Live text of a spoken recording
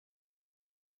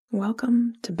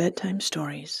Welcome to Bedtime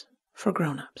Stories for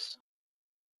Grown-ups,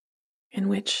 in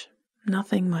which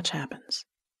nothing much happens.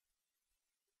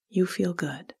 You feel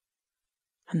good,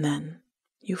 and then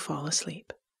you fall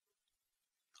asleep.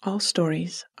 All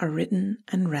stories are written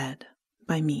and read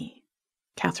by me,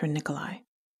 Catherine Nicolai,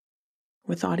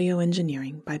 with audio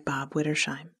engineering by Bob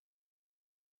Wittersheim.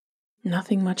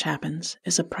 Nothing Much Happens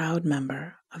is a proud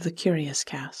member of the Curious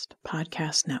Cast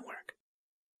podcast network.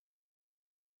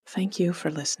 Thank you for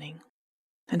listening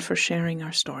and for sharing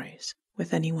our stories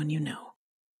with anyone you know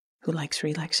who likes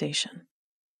relaxation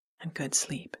and good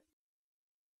sleep.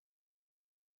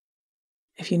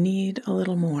 If you need a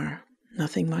little more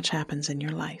Nothing Much Happens in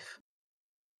your life,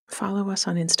 follow us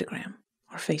on Instagram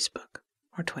or Facebook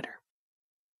or Twitter.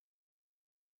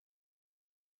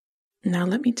 Now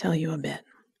let me tell you a bit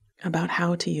about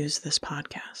how to use this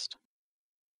podcast.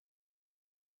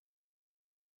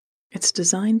 It's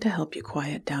designed to help you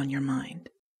quiet down your mind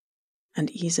and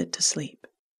ease it to sleep.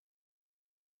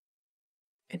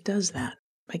 It does that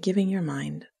by giving your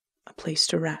mind a place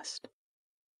to rest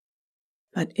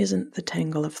that isn't the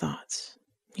tangle of thoughts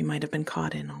you might have been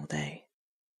caught in all day.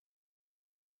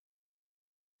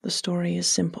 The story is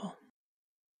simple,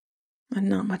 and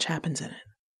not much happens in it.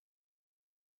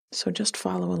 So just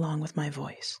follow along with my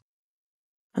voice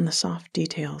and the soft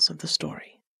details of the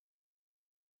story.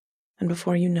 And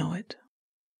before you know it,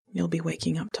 you'll be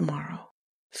waking up tomorrow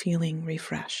feeling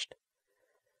refreshed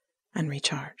and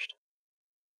recharged.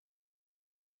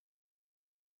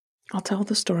 I'll tell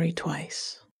the story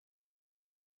twice,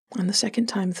 and the second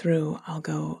time through, I'll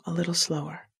go a little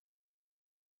slower.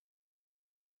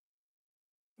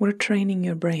 We're training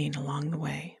your brain along the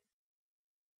way,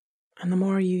 and the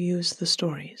more you use the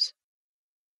stories,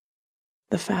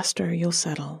 the faster you'll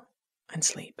settle and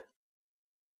sleep.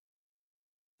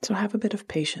 So have a bit of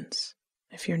patience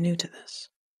if you're new to this.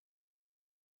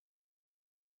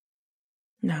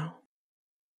 Now,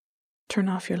 turn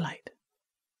off your light.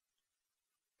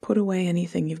 Put away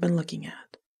anything you've been looking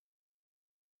at,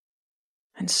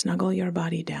 and snuggle your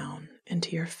body down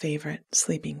into your favorite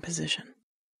sleeping position.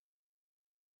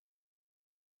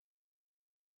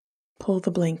 Pull the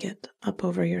blanket up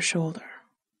over your shoulder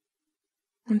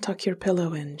and tuck your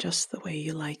pillow in just the way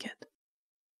you like it.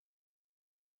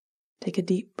 Take a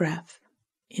deep breath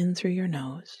in through your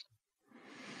nose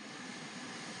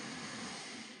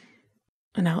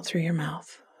and out through your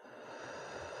mouth.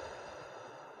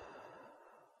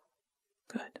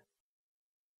 Good.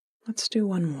 Let's do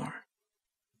one more.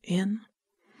 In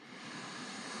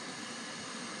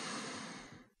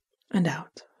and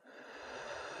out.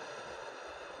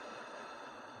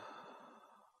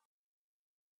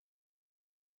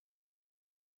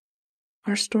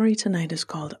 Our story tonight is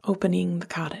called Opening the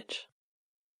Cottage,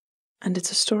 and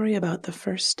it's a story about the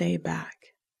first day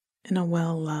back in a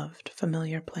well-loved,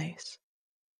 familiar place.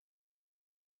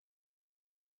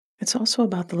 It's also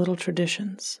about the little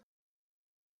traditions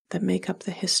that make up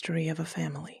the history of a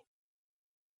family.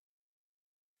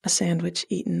 A sandwich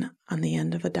eaten on the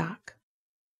end of a dock,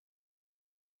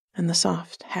 and the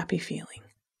soft, happy feeling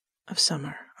of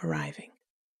summer arriving.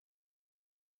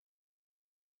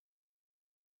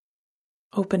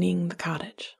 Opening the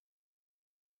cottage.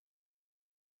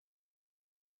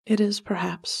 It is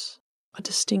perhaps a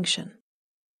distinction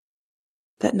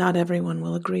that not everyone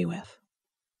will agree with.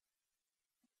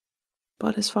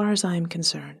 But as far as I am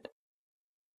concerned,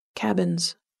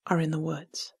 cabins are in the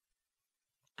woods,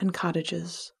 and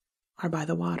cottages are by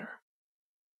the water.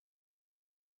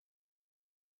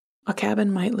 A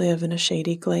cabin might live in a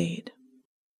shady glade,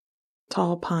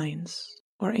 tall pines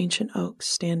or ancient oaks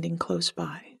standing close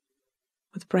by,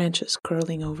 with branches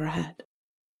curling overhead.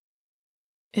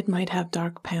 It might have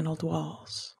dark paneled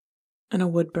walls and a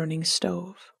wood-burning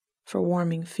stove for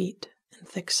warming feet in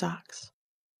thick socks.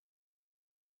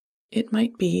 It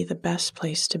might be the best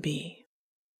place to be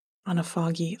on a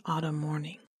foggy autumn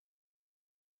morning,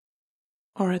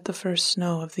 or at the first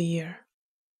snow of the year,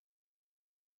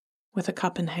 with a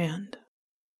cup in hand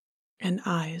and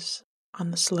eyes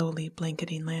on the slowly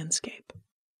blanketing landscape.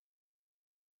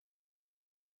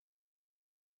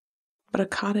 But a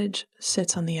cottage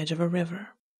sits on the edge of a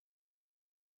river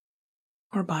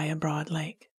or by a broad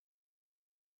lake.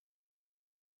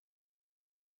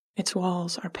 Its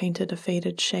walls are painted a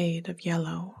faded shade of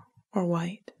yellow or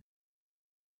white.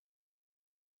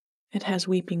 It has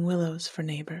weeping willows for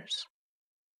neighbors,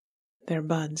 their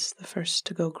buds the first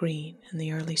to go green in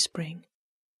the early spring.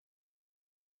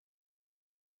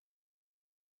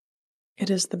 It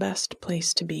is the best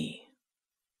place to be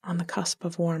on the cusp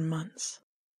of warm months,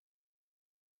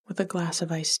 with a glass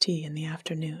of iced tea in the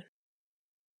afternoon,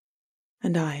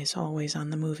 and eyes always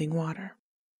on the moving water.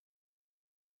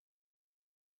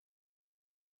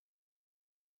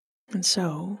 And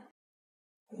so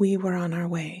we were on our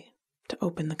way to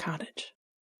open the cottage.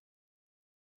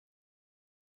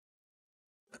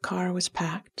 The car was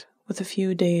packed with a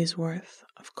few days' worth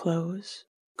of clothes,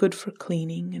 good for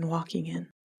cleaning and walking in.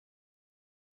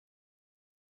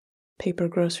 Paper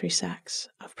grocery sacks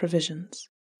of provisions,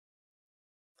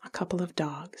 a couple of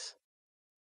dogs,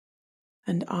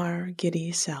 and our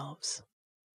giddy selves.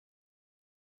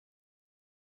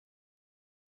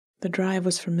 The drive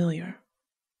was familiar,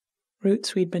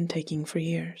 routes we'd been taking for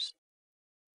years.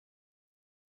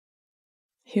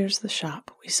 Here's the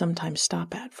shop we sometimes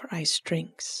stop at for iced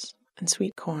drinks and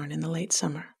sweet corn in the late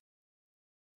summer.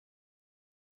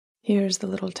 Here's the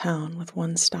little town with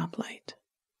one stoplight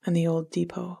and the old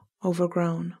depot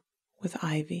overgrown with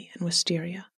ivy and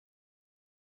wisteria.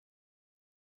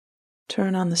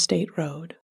 Turn on the state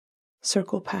road,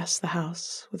 circle past the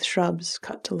house with shrubs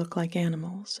cut to look like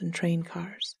animals and train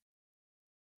cars.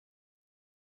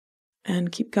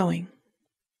 And keep going,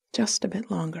 just a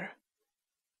bit longer,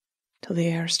 till the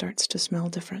air starts to smell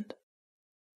different.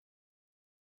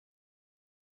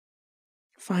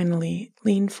 Finally,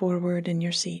 lean forward in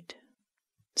your seat,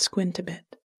 squint a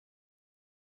bit,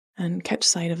 and catch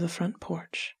sight of the front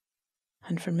porch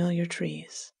and familiar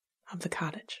trees of the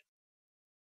cottage.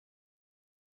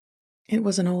 It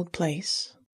was an old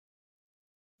place,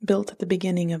 built at the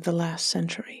beginning of the last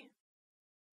century,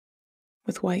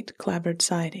 with white clapboard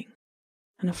siding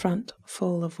and a front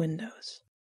full of windows.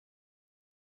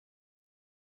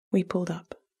 We pulled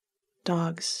up,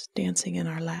 dogs dancing in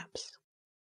our laps.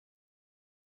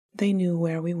 They knew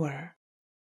where we were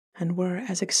and were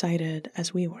as excited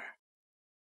as we were.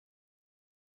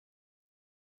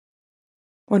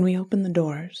 When we opened the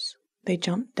doors, they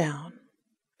jumped down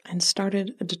and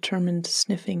started a determined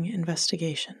sniffing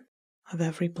investigation of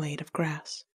every blade of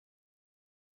grass.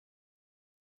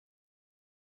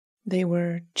 They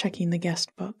were checking the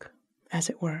guest book, as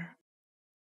it were,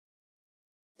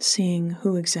 seeing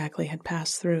who exactly had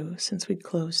passed through since we'd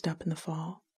closed up in the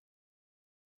fall.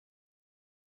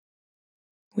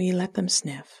 We let them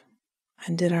sniff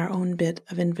and did our own bit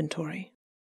of inventory,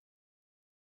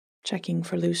 checking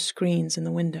for loose screens in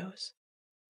the windows.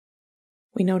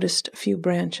 We noticed a few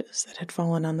branches that had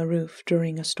fallen on the roof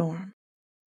during a storm,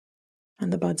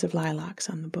 and the buds of lilacs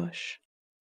on the bush.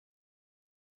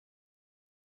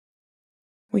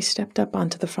 We stepped up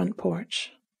onto the front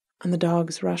porch, and the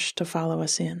dogs rushed to follow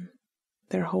us in,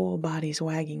 their whole bodies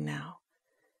wagging now,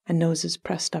 and noses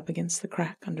pressed up against the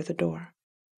crack under the door.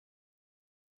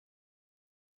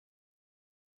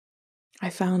 I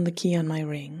found the key on my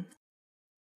ring,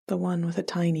 the one with a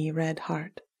tiny red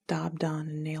heart daubed on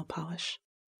in nail polish,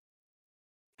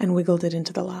 and wiggled it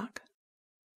into the lock.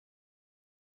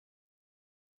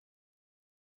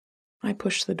 I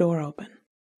pushed the door open,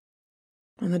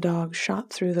 and the dog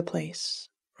shot through the place,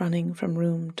 running from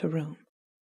room to room.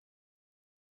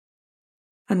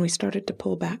 And we started to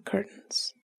pull back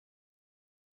curtains,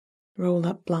 roll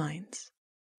up blinds,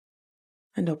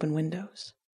 and open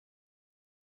windows.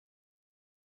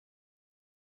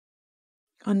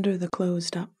 Under the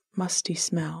closed-up, musty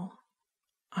smell,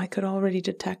 I could already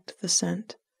detect the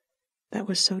scent that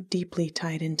was so deeply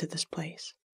tied into this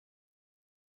place.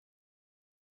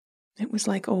 It was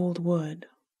like old wood,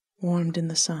 warmed in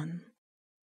the sun,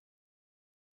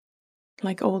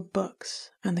 like old books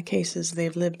and the cases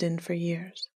they've lived in for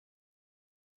years.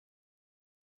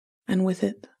 And with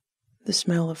it, the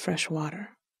smell of fresh water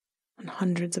and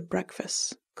hundreds of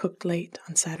breakfasts cooked late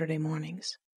on Saturday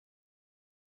mornings.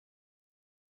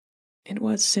 It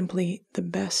was simply the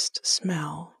best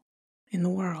smell in the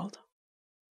world.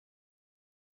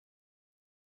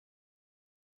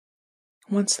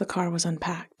 Once the car was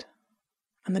unpacked,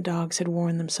 and the dogs had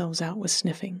worn themselves out with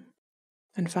sniffing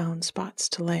and found spots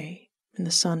to lay in the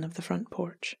sun of the front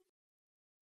porch,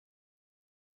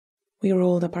 we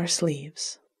rolled up our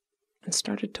sleeves and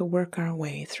started to work our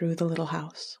way through the little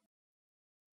house.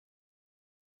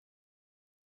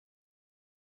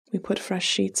 We put fresh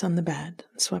sheets on the bed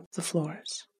and swept the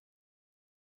floors.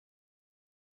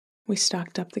 We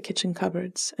stocked up the kitchen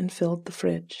cupboards and filled the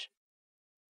fridge.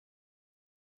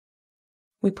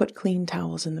 We put clean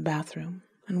towels in the bathroom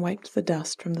and wiped the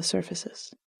dust from the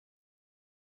surfaces.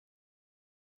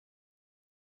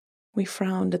 We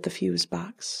frowned at the fuse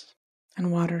box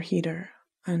and water heater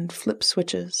and flip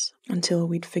switches until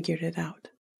we'd figured it out.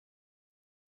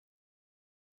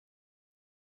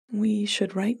 We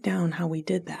should write down how we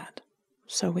did that,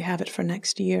 so we have it for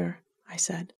next year, I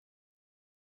said.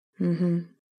 We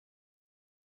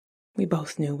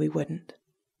both knew we wouldn't.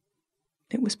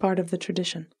 It was part of the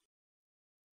tradition.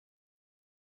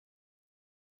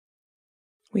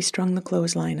 We strung the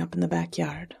clothesline up in the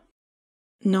backyard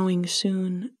knowing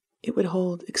soon it would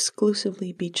hold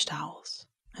exclusively beach towels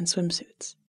and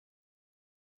swimsuits.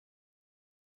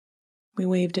 We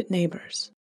waved at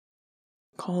neighbors,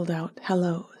 called out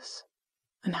hellos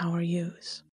and how are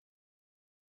yous.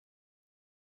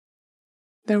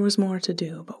 There was more to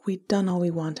do, but we'd done all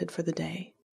we wanted for the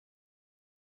day.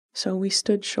 So we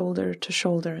stood shoulder to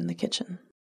shoulder in the kitchen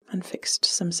and fixed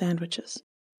some sandwiches,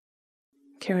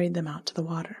 carried them out to the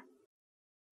water.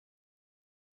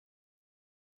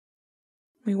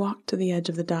 We walked to the edge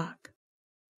of the dock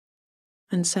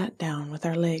and sat down with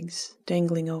our legs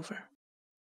dangling over,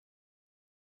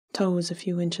 toes a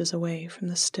few inches away from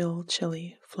the still,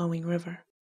 chilly, flowing river.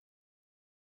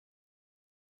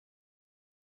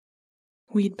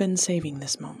 We'd been saving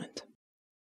this moment,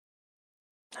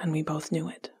 and we both knew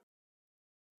it.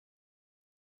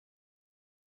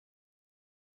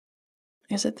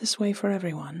 Is it this way for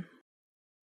everyone?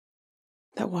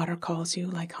 That water calls you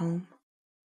like home?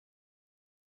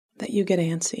 That you get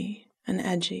antsy and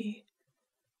edgy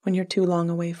when you're too long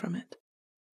away from it?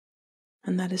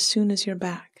 And that as soon as you're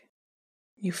back,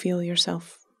 you feel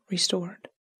yourself restored?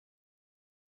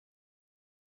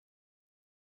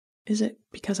 Is it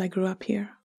because I grew up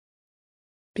here?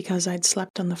 Because I'd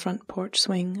slept on the front porch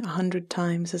swing 100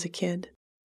 times as a kid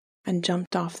and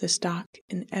jumped off this dock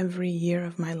in every year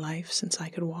of my life since I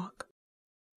could walk?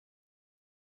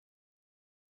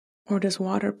 Or does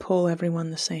water pull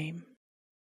everyone the same?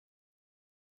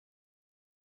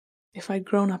 If I'd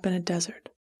grown up in a desert,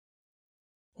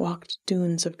 walked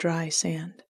dunes of dry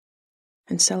sand,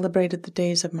 and celebrated the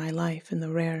days of my life in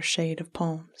the rare shade of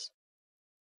palms,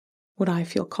 would I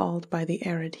feel called by the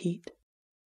arid heat?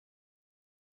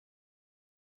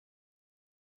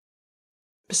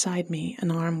 Beside me, an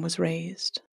arm was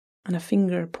raised, and a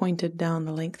finger pointed down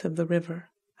the length of the river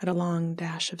at a long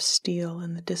dash of steel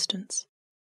in the distance.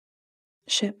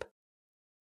 Ship.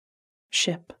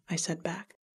 Ship, I said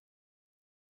back.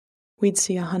 We'd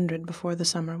see 100 before the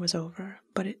summer was over,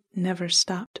 but it never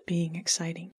stopped being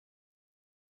exciting.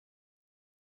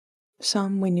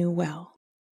 Some we knew well,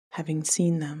 having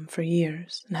seen them for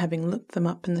years and having looked them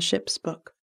up in the ship's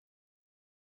book.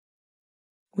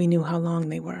 We knew how long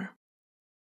they were,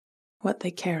 what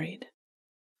they carried,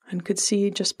 and could see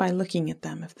just by looking at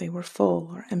them if they were full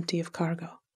or empty of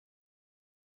cargo.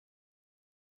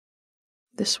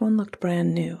 This one looked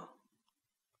brand new,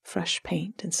 fresh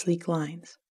paint and sleek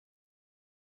lines.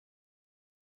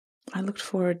 I looked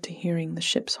forward to hearing the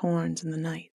ship's horns in the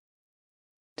night,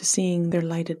 to seeing their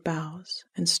lighted bows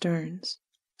and sterns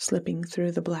slipping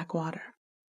through the black water.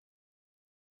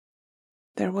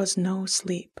 There was no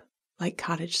sleep like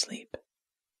cottage sleep,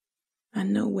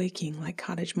 and no waking like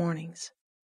cottage mornings.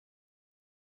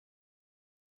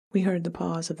 We heard the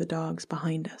paws of the dogs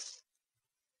behind us,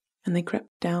 and they crept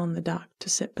down the dock to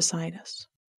sit beside us.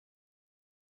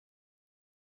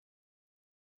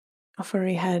 A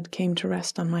furry head came to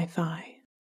rest on my thigh,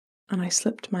 and I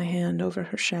slipped my hand over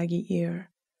her shaggy ear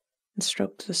and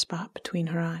stroked the spot between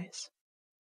her eyes.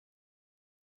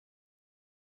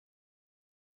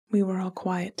 We were all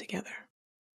quiet together,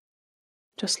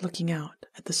 just looking out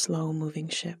at the slow-moving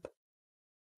ship,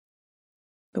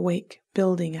 the wake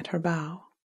building at her bow,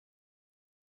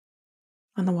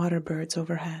 and the water birds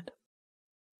overhead.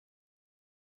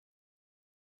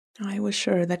 I was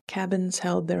sure that cabins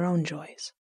held their own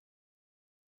joys,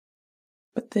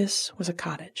 but this was a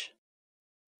cottage,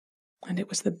 and it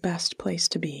was the best place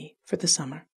to be for the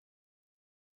summer.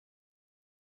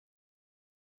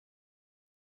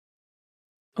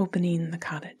 Opening the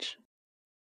cottage.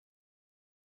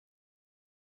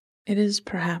 It is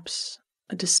perhaps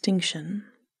a distinction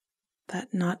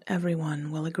that not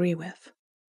everyone will agree with.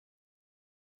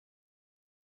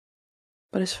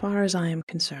 But as far as I am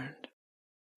concerned,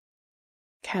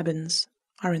 cabins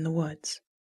are in the woods,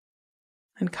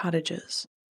 and cottages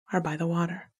are by the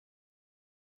water.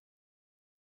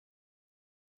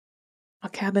 A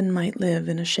cabin might live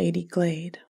in a shady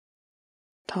glade,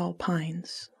 tall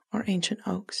pines or ancient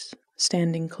oaks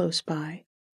standing close by,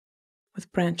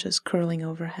 with branches curling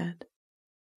overhead.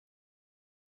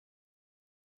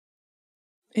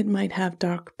 It might have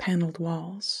dark paneled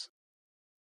walls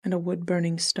and a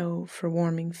wood-burning stove for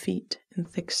warming feet in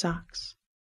thick socks.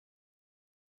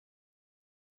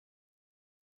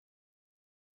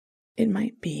 It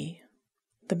might be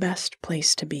the best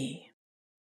place to be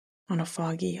on a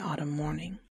foggy autumn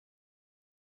morning,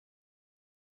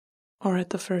 or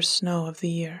at the first snow of the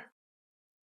year,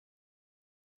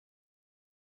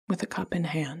 with a cup in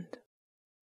hand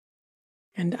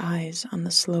and eyes on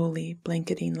the slowly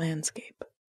blanketing landscape.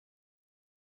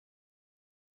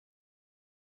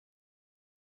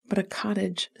 But a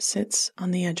cottage sits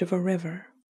on the edge of a river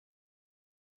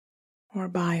or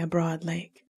by a broad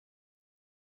lake.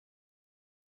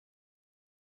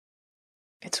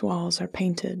 Its walls are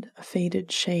painted a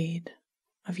faded shade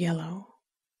of yellow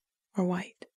or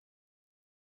white.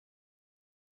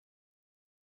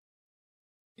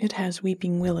 It has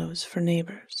weeping willows for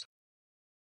neighbors,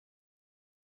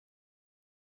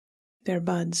 their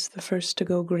buds the first to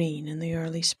go green in the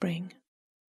early spring.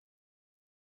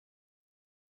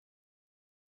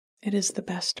 It is the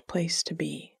best place to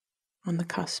be on the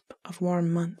cusp of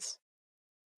warm months,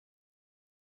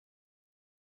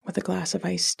 with a glass of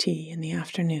iced tea in the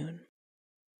afternoon,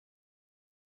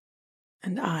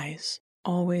 and eyes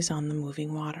always on the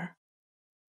moving water.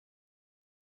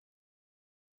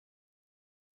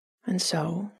 And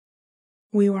so,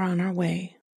 we were on our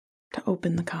way to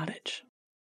open the cottage.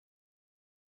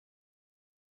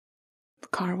 The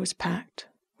car was packed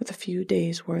with a few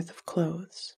days' worth of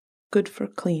clothes, good for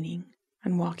cleaning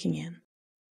and walking in.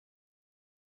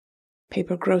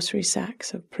 Paper grocery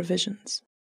sacks of provisions,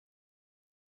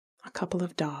 a couple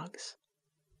of dogs,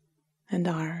 and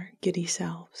our giddy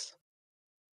selves.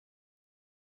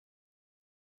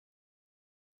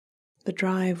 The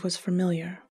drive was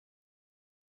familiar,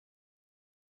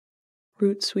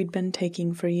 routes we'd been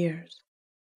taking for years.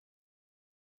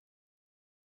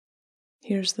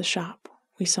 Here's the shop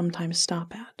we sometimes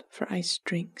stop at for iced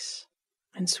drinks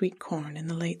and sweet corn in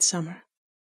the late summer.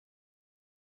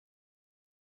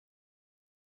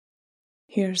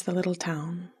 Here's the little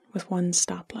town with one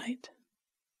stoplight,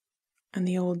 and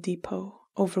the old depot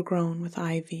overgrown with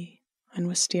ivy and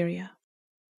wisteria.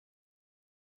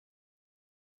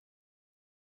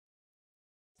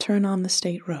 Turn on the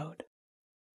state road,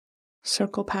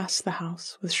 circle past the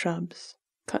house with shrubs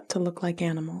cut to look like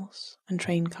animals and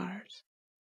train cars,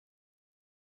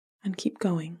 and keep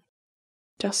going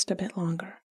just a bit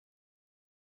longer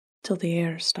till the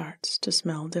air starts to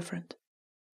smell different.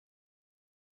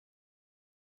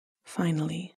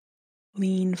 Finally,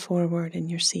 lean forward in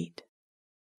your seat,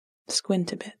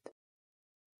 squint a bit,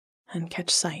 and catch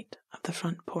sight of the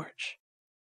front porch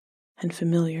and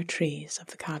familiar trees of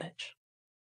the cottage.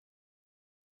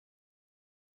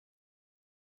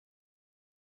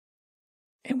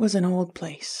 It was an old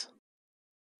place,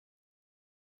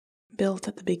 built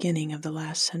at the beginning of the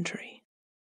last century,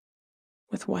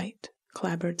 with white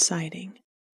clapboard siding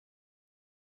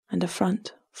and a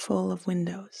front full of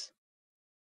windows.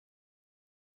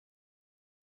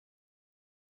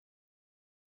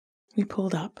 We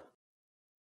pulled up,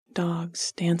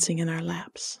 dogs dancing in our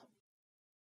laps.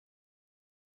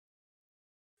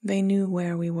 They knew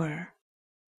where we were,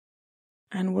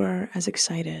 and were as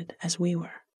excited as we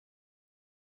were.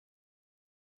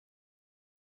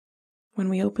 When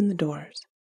we opened the doors,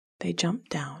 they jumped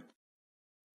down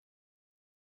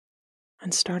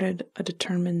and started a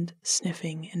determined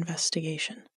sniffing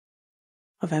investigation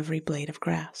of every blade of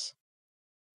grass.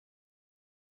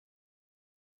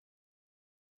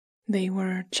 They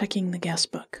were checking the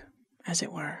guest book, as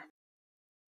it were,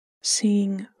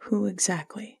 seeing who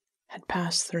exactly had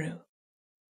passed through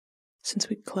since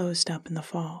we closed up in the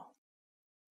fall.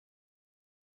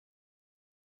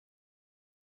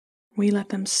 We let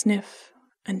them sniff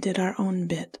and did our own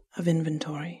bit of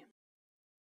inventory,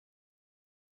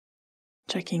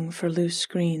 checking for loose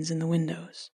screens in the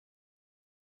windows.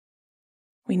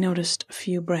 We noticed a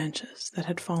few branches that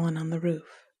had fallen on the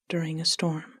roof during a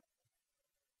storm,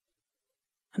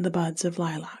 and the buds of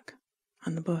lilac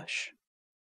on the bush.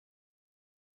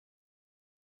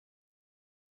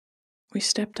 We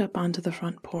stepped up onto the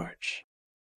front porch,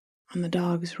 and the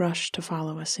dogs rushed to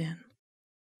follow us in,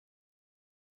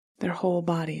 their whole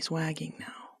bodies wagging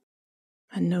now,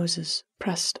 and noses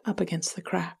pressed up against the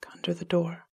crack under the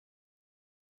door.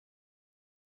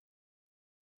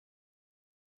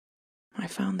 I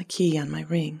found the key on my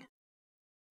ring,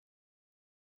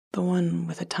 the one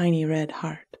with a tiny red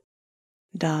heart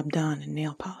daubed on in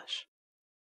nail polish,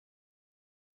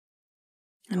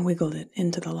 and wiggled it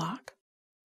into the lock.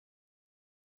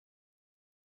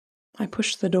 I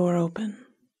pushed the door open,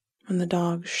 and the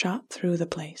dogs shot through the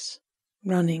place,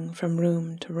 running from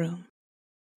room to room.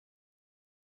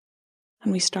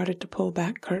 And we started to pull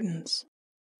back curtains,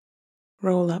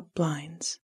 roll up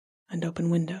blinds, and open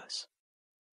windows.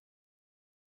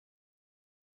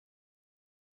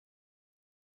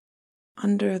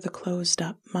 Under the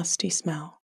closed-up, musty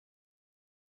smell,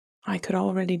 I could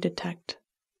already detect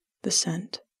the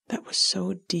scent that was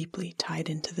so deeply tied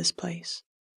into this place.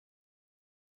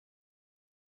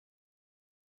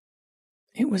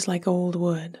 It was like old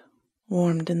wood,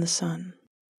 warmed in the sun,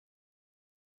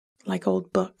 like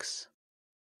old books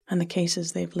and the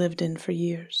cases they've lived in for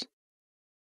years.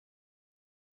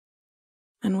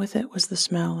 and with it was the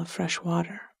smell of fresh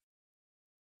water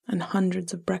and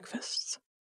hundreds of breakfasts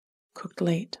cooked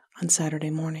late on Saturday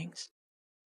mornings.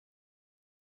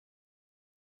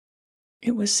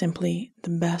 It was simply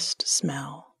the best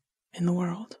smell in the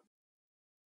world.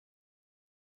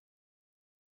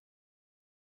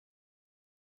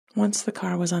 Once the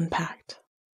car was unpacked,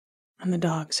 and the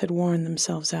dogs had worn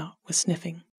themselves out with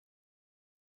sniffing,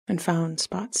 and found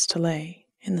spots to lay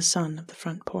in the sun of the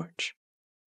front porch,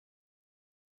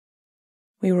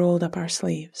 we rolled up our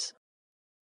sleeves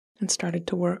and started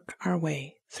to work our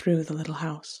way through the little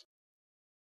house.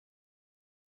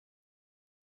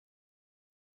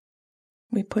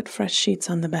 We put fresh sheets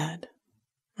on the bed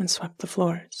and swept the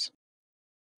floors.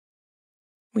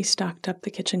 We stocked up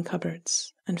the kitchen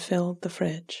cupboards and filled the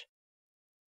fridge.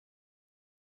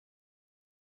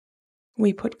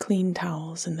 We put clean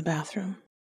towels in the bathroom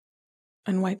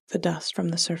and wiped the dust from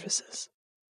the surfaces.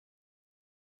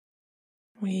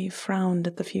 We frowned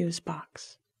at the fuse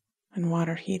box and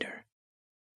water heater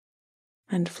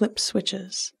and flipped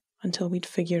switches until we'd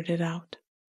figured it out.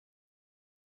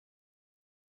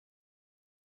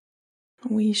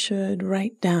 We should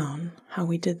write down how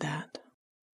we did that,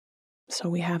 so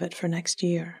we have it for next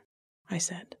year, I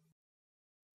said.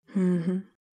 We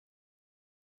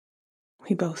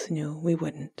both knew we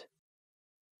wouldn't.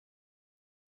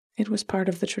 It was part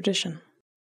of the tradition.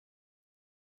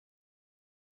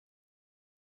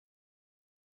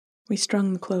 We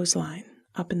strung the clothesline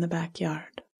up in the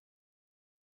backyard,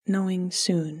 knowing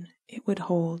soon it would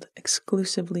hold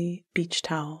exclusively beach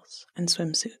towels and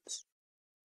swimsuits.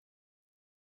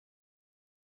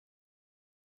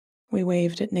 We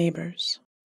waved at neighbors,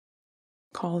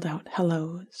 called out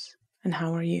hellos and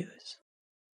how are yous.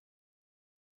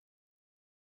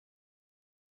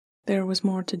 There was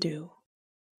more to do,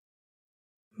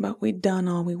 but we'd done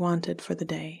all we wanted for the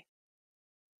day.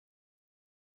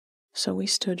 So we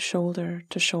stood shoulder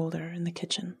to shoulder in the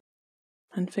kitchen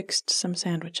and fixed some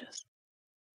sandwiches,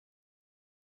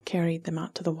 carried them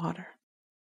out to the water.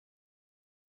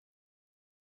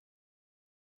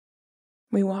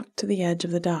 We walked to the edge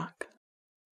of the dock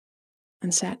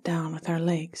and sat down with our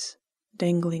legs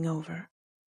dangling over,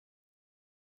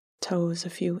 toes a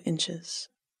few inches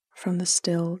from the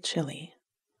still, chilly,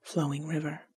 flowing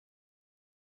river.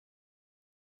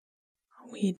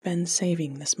 We'd been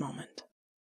saving this moment,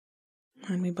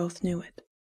 and we both knew it.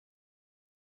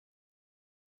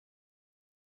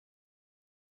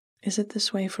 Is it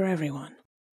this way for everyone?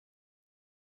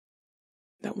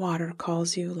 That water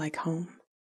calls you like home?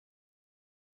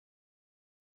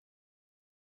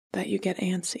 That you get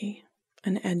antsy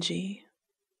and edgy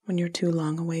when you're too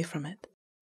long away from it?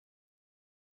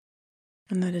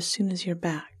 And that as soon as you're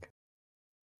back,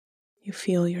 you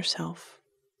feel yourself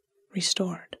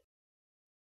restored?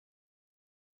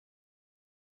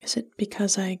 Is it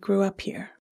because I grew up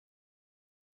here?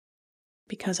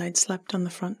 Because I'd slept on the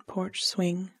front porch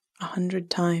swing 100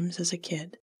 times as a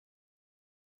kid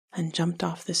and jumped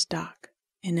off this dock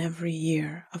in every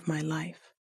year of my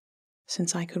life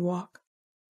since I could walk?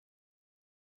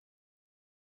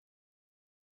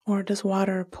 Or does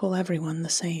water pull everyone the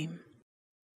same?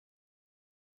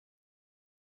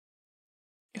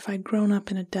 If I'd grown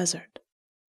up in a desert,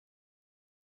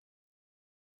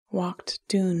 walked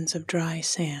dunes of dry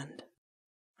sand,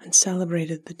 and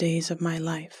celebrated the days of my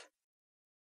life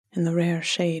in the rare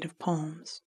shade of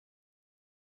palms,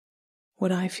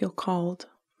 would I feel called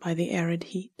by the arid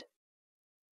heat?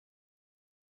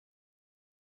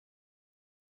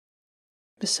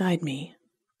 Beside me,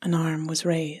 an arm was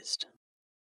raised,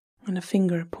 and a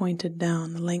finger pointed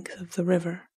down the length of the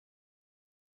river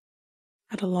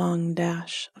at a long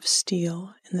dash of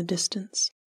steel in the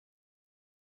distance.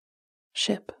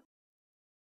 Ship.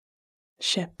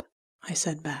 Ship, I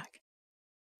said back.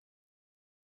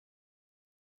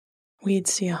 We'd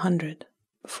see 100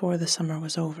 before the summer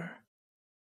was over,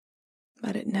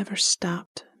 but it never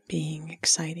stopped being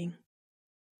exciting.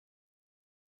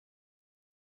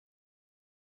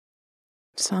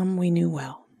 Some we knew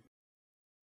well,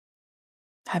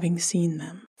 having seen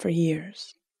them for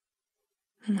years,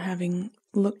 and having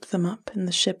looked them up in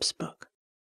the ship's book.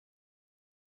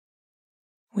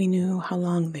 We knew how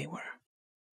long they were,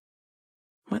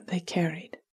 what they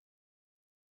carried,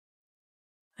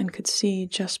 and could see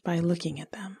just by looking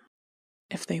at them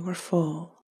if they were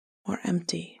full or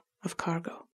empty of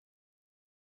cargo.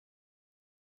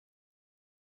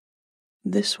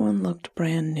 This one looked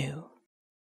brand new,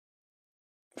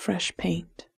 fresh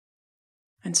paint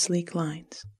and sleek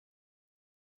lines.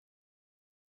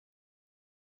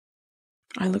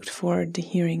 I looked forward to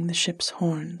hearing the ship's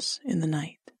horns in the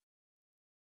night.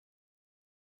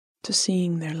 to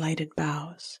seeing their lighted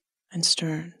bows and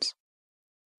sterns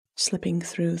slipping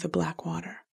through the black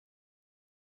water.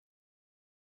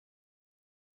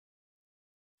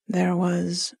 There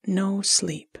was no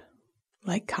sleep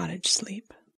like cottage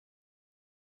sleep,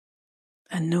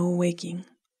 and no waking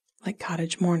like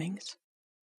cottage mornings.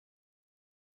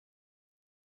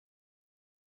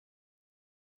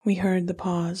 We heard the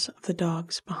paws of the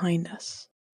dogs behind us,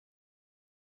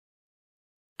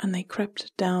 and they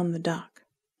crept down the dock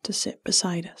to sit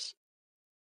beside us.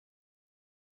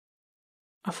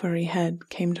 A furry head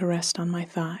came to rest on my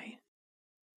thigh,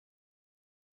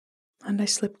 and I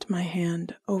slipped my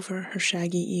hand over her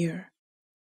shaggy ear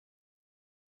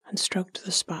and stroked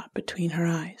the spot between her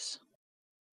eyes.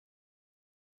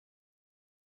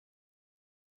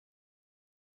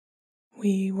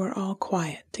 We were all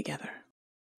quiet together,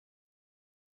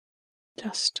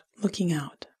 just looking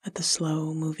out at the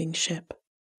slow-moving ship,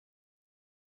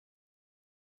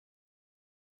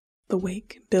 the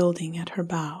wake building at her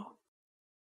bow,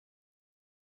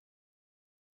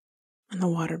 and the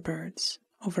water birds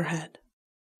overhead.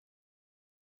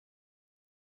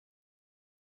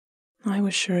 I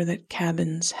was sure that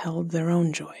cabins held their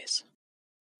own joys,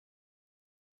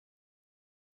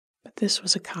 but this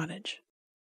was a cottage,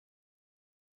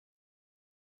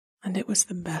 and it was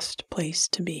the best place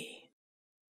to be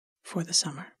for the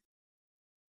summer.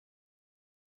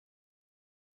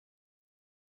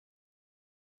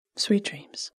 Sweet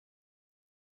dreams.